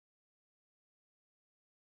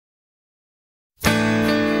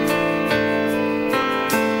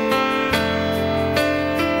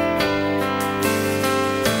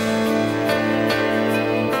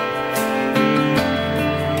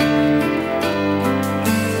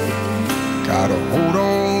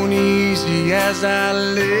as I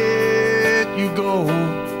let you go.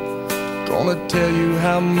 Gonna tell you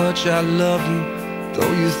how much I love you,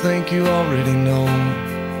 though you think you already know.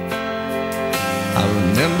 I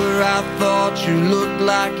remember I thought you looked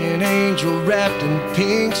like an angel wrapped in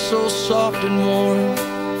pink, so soft and warm.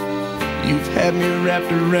 You've had me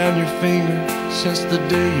wrapped around your finger since the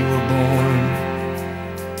day you were born.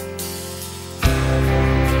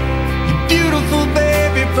 You're beautiful,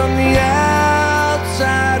 baby, from the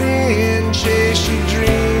outside in. Chase your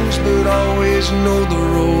dreams, but always know the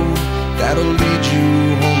road that'll lead you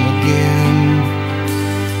home again.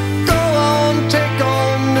 Go on, take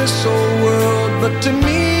on this old world, but to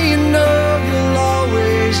me, you know you'll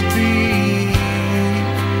always be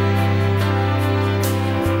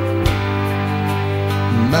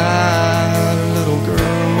my little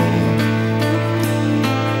girl.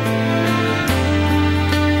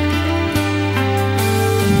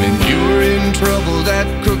 When you were in trouble, that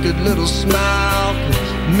crooked little smile could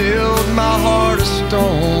melt my heart of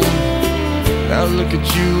stone. Now look at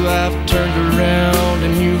you, I've turned around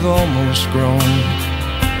and you've almost grown.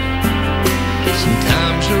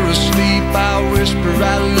 Sometimes you're asleep, I whisper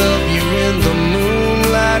I love you in the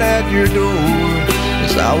moonlight at your door.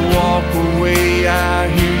 As I walk away, I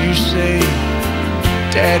hear you say,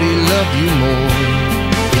 Daddy, love you more.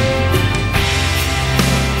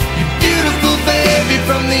 You're beautiful, baby,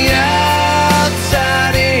 from the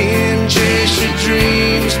outside in. Chase your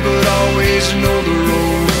dreams, but always know the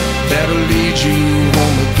road that'll lead you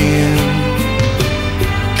home again.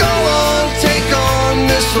 Go on, take on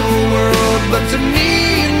this whole world, but to me,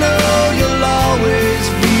 you know you'll always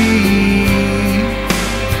be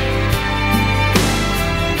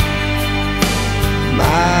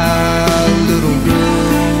my little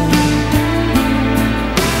girl.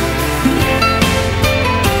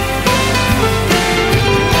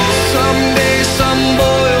 Someday some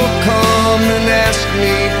boy will come and ask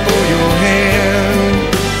me for your hand,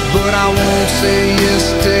 but I won't say yes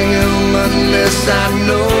to him unless I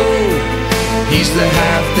know he's the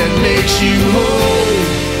half that makes you whole.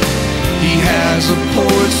 He has a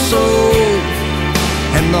poet's soul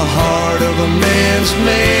and the heart of a man's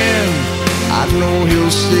man. I know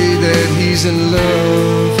he'll say that he's in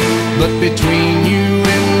love, but between you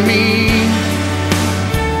and me,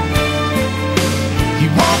 he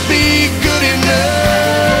won't be good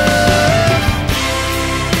enough.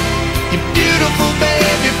 You're beautiful,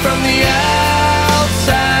 baby, from the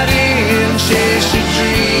outside in. Chase your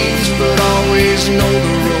dreams, but always know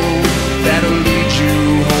the road that'll lead you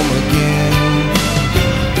home again.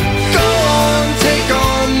 Go on, take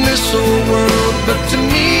on this old world, but to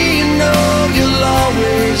me, you know you'll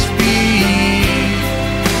always be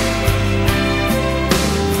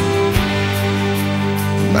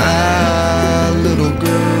my little girl.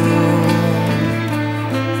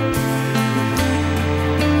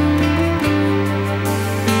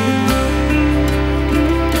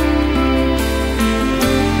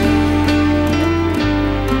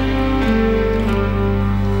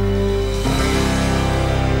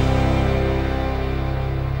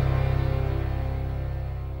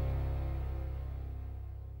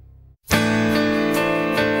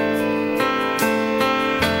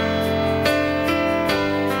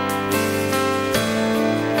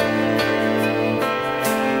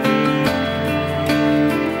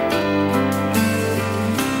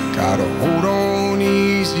 Gotta hold on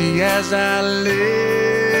easy as I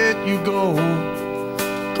let you go.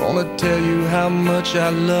 Gonna tell you how much I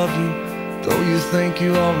love you, though you think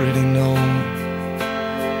you already know.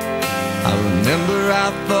 I remember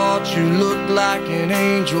I thought you looked like an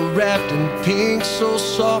angel wrapped in pink, so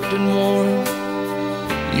soft and warm.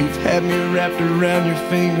 You've had me wrapped around your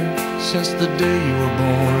finger since the day you were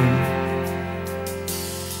born.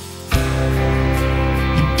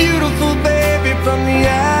 You're beautiful, baby, from the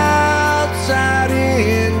outside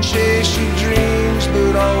in. Chase your dreams,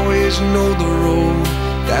 but always know the road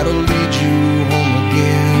that'll lead you home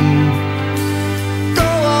again. Go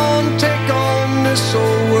on, take on this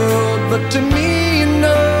old world, but to me, you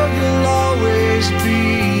know you'll always be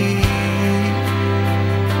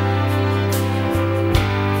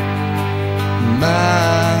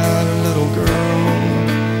my little girl.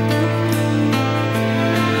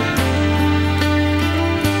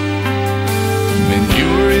 When you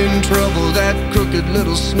were in trouble, that crooked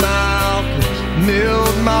little smile could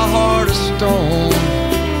melt my heart of stone.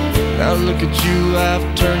 Now look at you, I've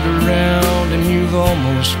turned around and you've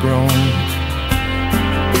almost grown.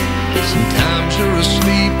 Sometimes you're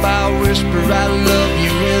asleep, I whisper I love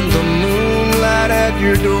you in the moonlight at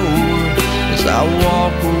your door. As I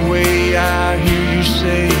walk away, I hear you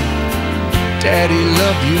say, Daddy,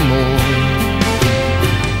 love you more.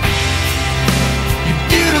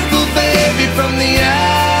 from the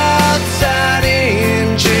outside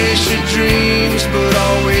in. Chase your dreams, but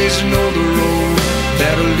always know the road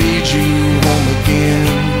that'll lead you home again.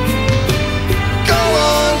 Go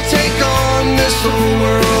on, take on this whole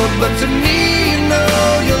world, but to me, you know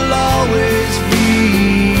you'll always be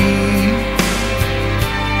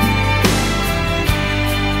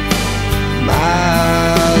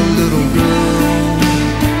my little girl.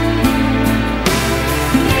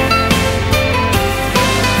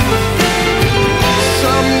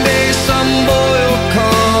 Someday some boy will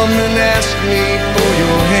come and ask me for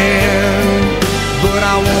your hand, but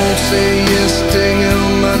I won't say yes to him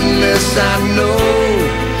unless I know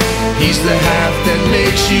he's the half that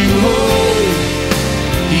makes you whole.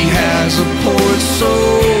 He has a poet's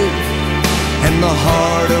soul and the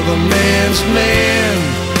heart of a man's man.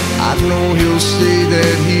 I know he'll say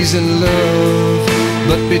that he's in love,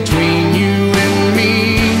 but between you